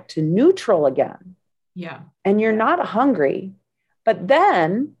goes back to neutral again. Yeah. And you're not hungry, but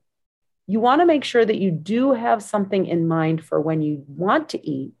then you want to make sure that you do have something in mind for when you want to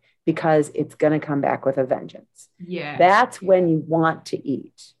eat, because it's going to come back with a vengeance. Yeah. That's when you want to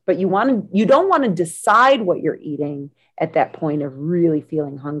eat, but you don't want to decide what you're eating at that point of really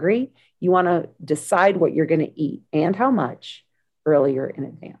feeling hungry. You want to decide what you're going to eat and how much earlier in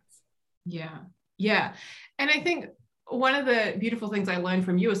advance. Yeah. Yeah. And I think one of the beautiful things I learned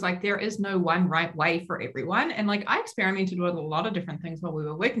from you is like, there is no one right way for everyone. And like, I experimented with a lot of different things while we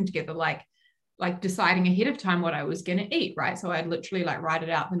were working together, like deciding ahead of time what I was going to eat. Right. So I'd literally like write it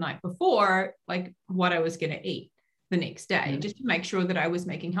out the night before, like what I was going to eat the next day, just to make sure that I was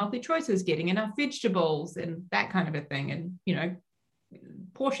making healthy choices, getting enough vegetables and that kind of a thing. And, you know,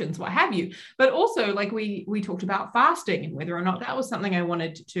 portions, what have you. But also like we talked about fasting and whether or not that was something I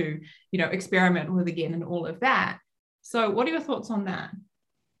wanted to, you know, experiment with again and all of that. So what are your thoughts on that?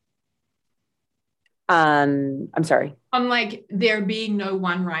 I'm sorry. On like there being no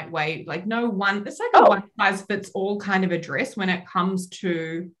one right way, like no one, it's like a one size fits all kind of address when it comes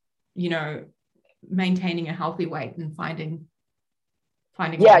to, you know, maintaining a healthy weight and finding.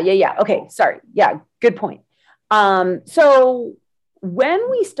 Yeah. Okay. Sorry. Yeah. Good point. So when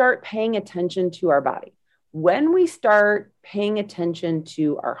we start paying attention to our body, when we start paying attention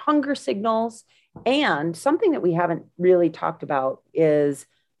to our hunger signals, and something that we haven't really talked about is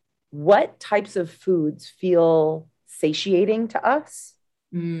what types of foods feel satiating to us.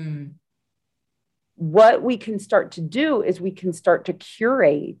 What we can start to do is we can start to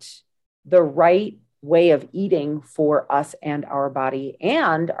curate the right way of eating for us and our body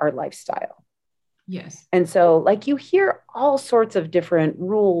and our lifestyle. Yes. And so, like, you hear all sorts of different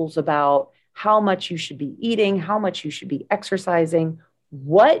rules about how much you should be eating, how much you should be exercising,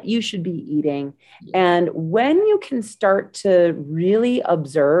 what you should be eating. And when you can start to really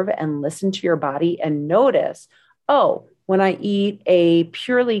observe and listen to your body and notice, oh, when I eat a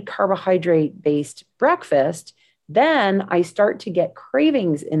purely carbohydrate-based breakfast, then I start to get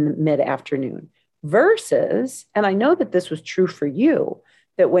cravings in the mid-afternoon versus, and I know that this was true for you,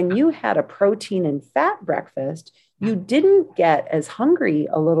 that when you had a protein and fat breakfast, you didn't get as hungry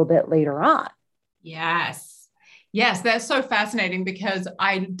a little bit later on. Yes. Yes, that's so fascinating because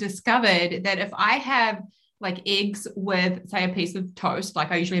I discovered that if I have like eggs with, say, a piece of toast,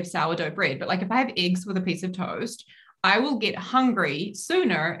 like I usually have sourdough bread, but like if I have eggs with a piece of toast, I will get hungry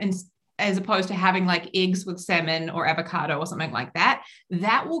sooner as opposed to having like eggs with salmon or avocado or something like that.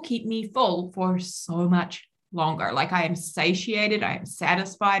 That will keep me full for so much longer. Like I am satiated, I am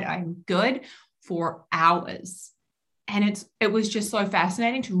satisfied, I'm good for hours. And it was just so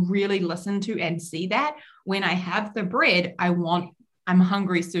fascinating to really listen to and see that when I have the bread, I'm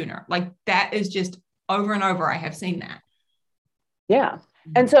hungry sooner. Like that is just over and over. I have seen that. Yeah.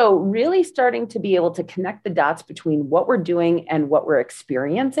 And so really starting to be able to connect the dots between what we're doing and what we're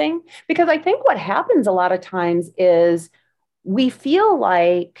experiencing, because I think what happens a lot of times is we feel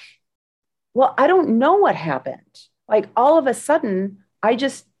like, well, I don't know what happened. Like all of a sudden, I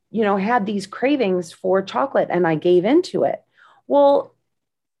just, had these cravings for chocolate and I gave into it. Well,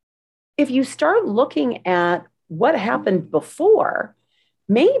 if you start looking at what happened before,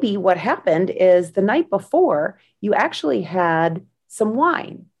 maybe what happened is the night before you actually had some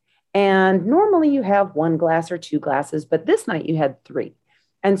wine. And normally you have 1 glass or 2 glasses, but this night you had 3.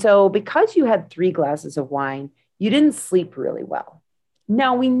 And so because you had 3 glasses of wine, you didn't sleep really well.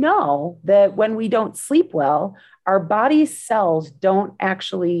 Now we know that when we don't sleep well, our body's cells don't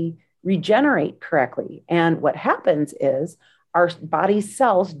actually regenerate correctly. And what happens is our body's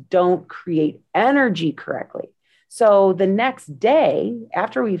cells don't create energy correctly. So the next day,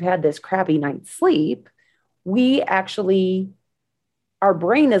 after we've had this crappy night's sleep, our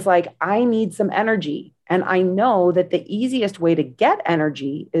brain is like, I need some energy. And I know that the easiest way to get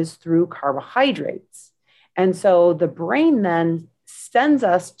energy is through carbohydrates. And so the brain then sends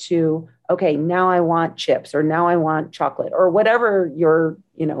us to, okay, now I want chips, or now I want chocolate, or whatever your,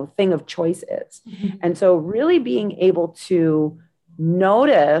 thing of choice is. Mm-hmm. And so really being able to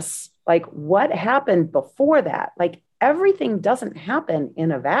notice like what happened before that, like everything doesn't happen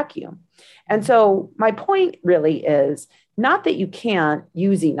in a vacuum. And so my point really is not that you can't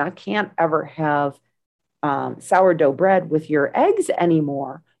ever have sourdough bread with your eggs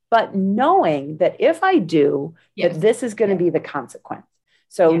anymore, but knowing that if I do, yes, that this is going to be the consequence.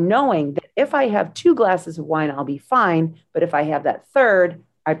 So knowing that if I have 2 glasses of wine, I'll be fine. But if I have that third,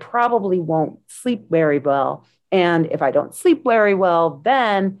 I probably won't sleep very well. And if I don't sleep very well,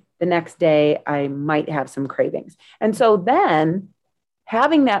 then the next day I might have some cravings. And so then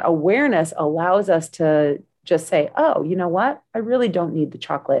having that awareness allows us to just say, oh, you know what? I really don't need the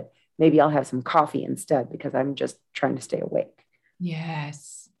chocolate. Maybe I'll have some coffee instead because I'm just trying to stay awake.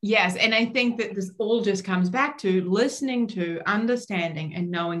 Yes. Yes. And I think that this all just comes back to listening to, understanding,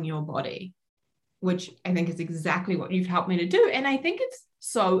 and knowing your body, which I think is exactly what you've helped me to do. And I think it's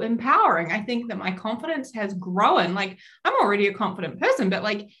so empowering. I think that my confidence has grown. Like I'm already a confident person, but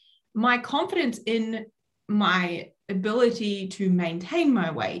like my confidence in my ability to maintain my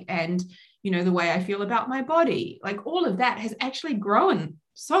weight and, the way I feel about my body, like all of that has actually grown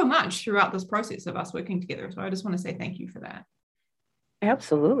so much throughout this process of us working together. So I just want to say thank you for that.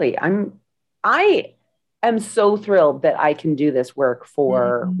 Absolutely. I am so thrilled that I can do this work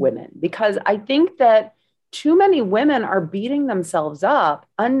for women, because I think that too many women are beating themselves up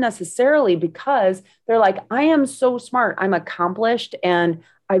unnecessarily because they're like, I am so smart, I'm accomplished, and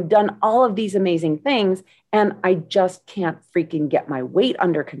I've done all of these amazing things, and I just can't freaking get my weight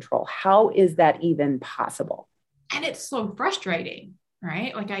under control. How is that even possible? And it's so frustrating,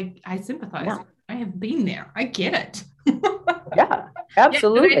 right? Like I sympathize. Yeah. I have been there. I get it. Yeah,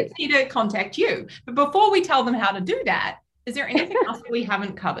 absolutely. I need to contact you. But before we tell them how to do that, is there anything else that we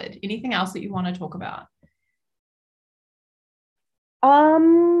haven't covered? Anything else that you want to talk about?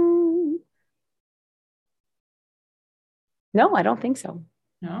 No, I don't think so.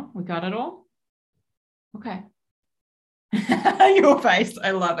 No, we got it all? Okay. Your face.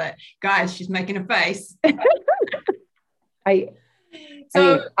 I love it. Guys, she's making a face.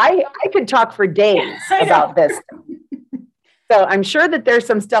 So I could talk for days about this. So I'm sure that there's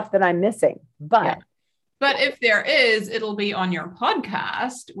some stuff that I'm missing, but. Yeah. But if there is, it'll be on your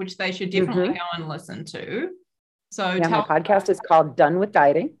podcast, which they should definitely go and listen to. So yeah, my podcast is called Done with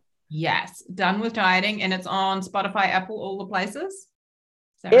Dieting. Yes, Done with Dieting, and it's on Spotify, Apple, all the places.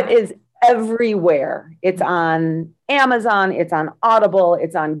 It is everywhere. It's on Amazon, it's on Audible,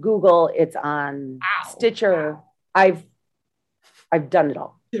 it's on Google, it's on Stitcher. I've done it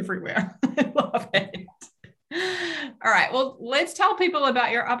all. Everywhere. I love it. All right. Well, let's tell people about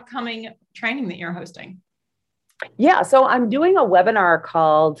your upcoming training that you're hosting. Yeah. So I'm doing a webinar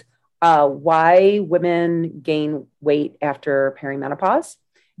called Why Women Gain Weight After Perimenopause.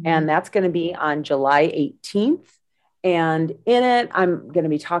 And that's going to be on July 18th. And in it, I'm going to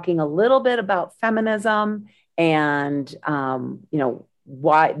be talking a little bit about feminism and,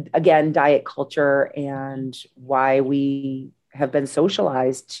 why, again, diet culture and why we have been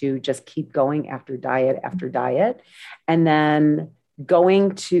socialized to just keep going after diet. And then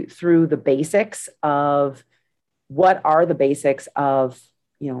going through the basics of what are the basics of,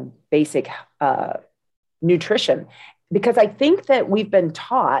 basic nutrition. Because I think that we've been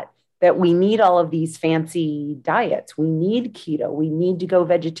taught that we need all of these fancy diets. We need keto. We need to go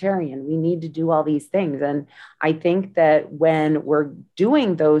vegetarian. We need to do all these things. And I think that when we're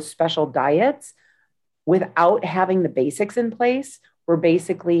doing those special diets without having the basics in place, we're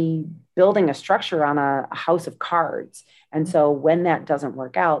basically building a structure on a house of cards. And so when that doesn't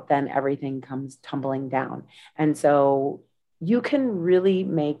work out, then everything comes tumbling down. And so you can really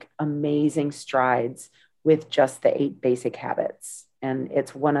make amazing strides with just the 8 basic habits. And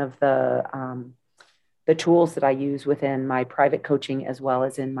it's one of the tools that I use within my private coaching as well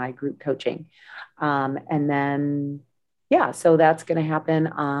as in my group coaching. And then, so that's going to happen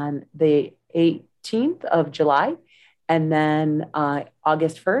on the 18th of July. And then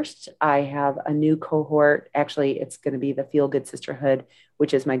August 1st, I have a new cohort. Actually, it's going to be the Feel Good Sisterhood,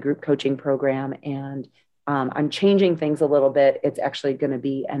 which is my group coaching program. And I'm changing things a little bit. It's actually going to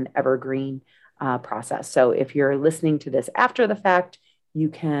be an evergreen process. So if you're listening to this after the fact, you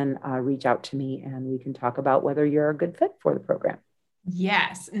can reach out to me and we can talk about whether you're a good fit for the program.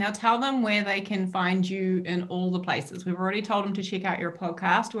 Yes. Now tell them where they can find you in all the places. We've already told them to check out your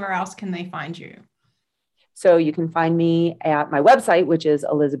podcast. Where else can they find you? So you can find me at my website, which is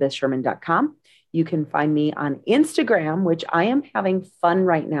elizabethsherman.com. You can find me on Instagram, which I am having fun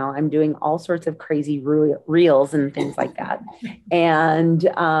right now. I'm doing all sorts of crazy reels and things like that. And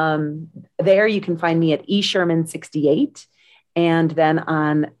there you can find me at eSherman68. And then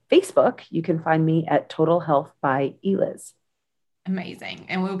on Facebook, you can find me at Total Health by Eliz. Amazing.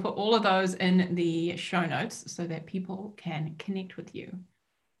 And we'll put all of those in the show notes so that people can connect with you.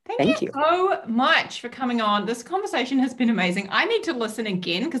 Thank you so much for coming on. This conversation has been amazing. I need to listen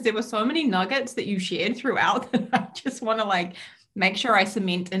again because there were so many nuggets that you shared throughout that I just want to make sure I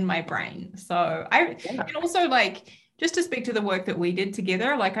cement in my brain. So and also just to speak to the work that we did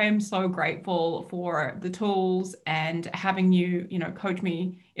together, I am so grateful for the tools and having you, coach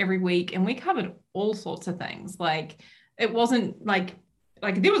me every week. And we covered all sorts of things. It wasn't like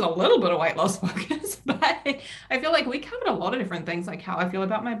there was a little bit of weight loss focus, but I feel like we covered a lot of different things, like how I feel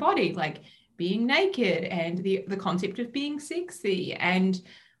about my body, being naked and the concept of being sexy and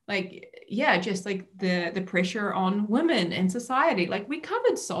just the pressure on women in society. We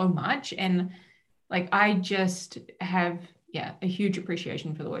covered so much. And I just have, a huge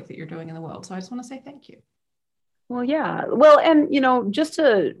appreciation for the work that you're doing in the world. So I just want to say thank you. Well, yeah. Well, and, just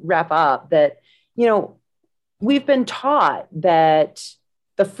to wrap up that, we've been taught that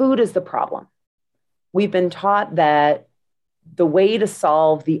the food is the problem. We've been taught that the way to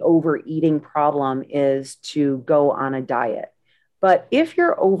solve the overeating problem is to go on a diet. But if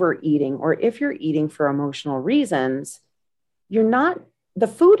you're overeating or if you're eating for emotional reasons, the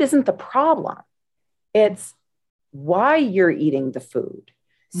food isn't the problem. It's why you're eating the food.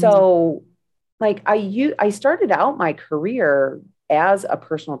 So I started out my career as a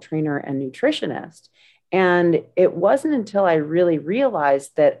personal trainer and nutritionist. And it wasn't until I really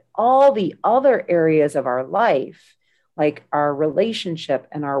realized that all the other areas of our life, like our relationship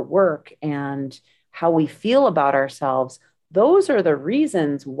and our work and how we feel about ourselves, those are the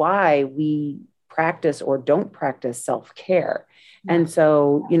reasons why we practice or don't practice self-care. Yeah. And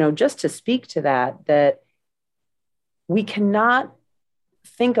so, just to speak to that we cannot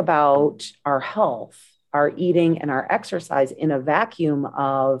think about our health, our eating, and our exercise in a vacuum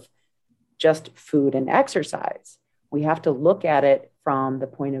of just food and exercise. We have to look at it from the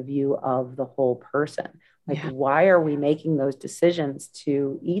point of view of the whole person. Why are we making those decisions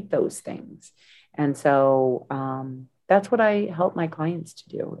to eat those things? And so that's what I help my clients to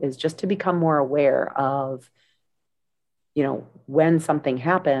do, is just to become more aware of, when something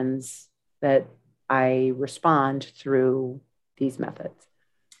happens, that I respond through these methods.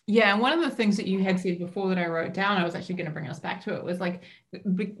 Yeah. And one of the things that you had said before that I wrote down, I was actually going to bring us back to it, was like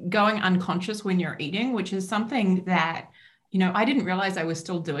going unconscious when you're eating, which is something that, I didn't realize I was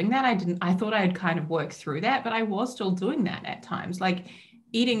still doing that. I thought I had kind of worked through that, but I was still doing that at times, like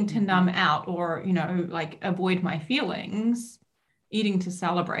eating to numb out, or, like avoid my feelings, eating to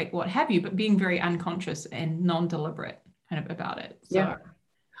celebrate, what have you, but being very unconscious and non-deliberate kind of about it. So. Yeah.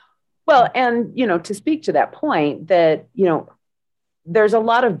 Well, and, to speak to that point, that, there's a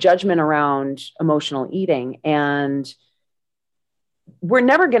lot of judgment around emotional eating, and we're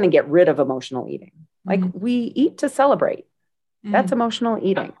never going to get rid of emotional eating. Like, we eat to celebrate. That's emotional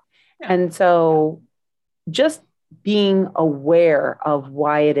eating. Yeah. And so just being aware of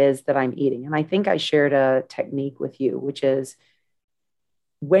why it is that I'm eating. And I think I shared a technique with you, which is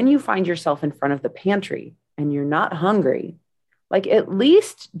when you find yourself in front of the pantry and you're not hungry, like, at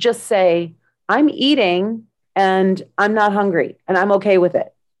least just say, I'm eating and I'm not hungry, and I'm okay with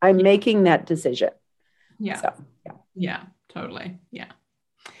it. I'm making that decision. Yeah. So, yeah, totally. Yeah.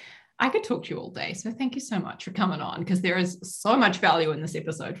 I could talk to you all day. So thank you so much for coming on, because there is so much value in this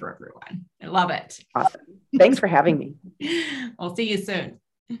episode for everyone. I love it. Awesome. Thanks for having me. I'll see you soon.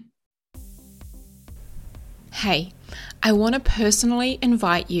 Hey, I want to personally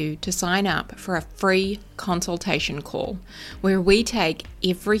invite you to sign up for a free consultation call where we take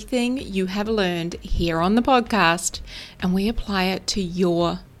everything you have learned here on the podcast and we apply it to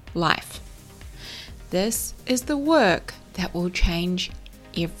your life. This is the work that will change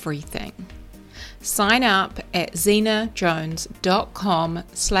everything. Sign up at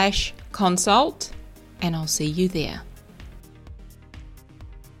zenajones.com/consult and I'll see you there.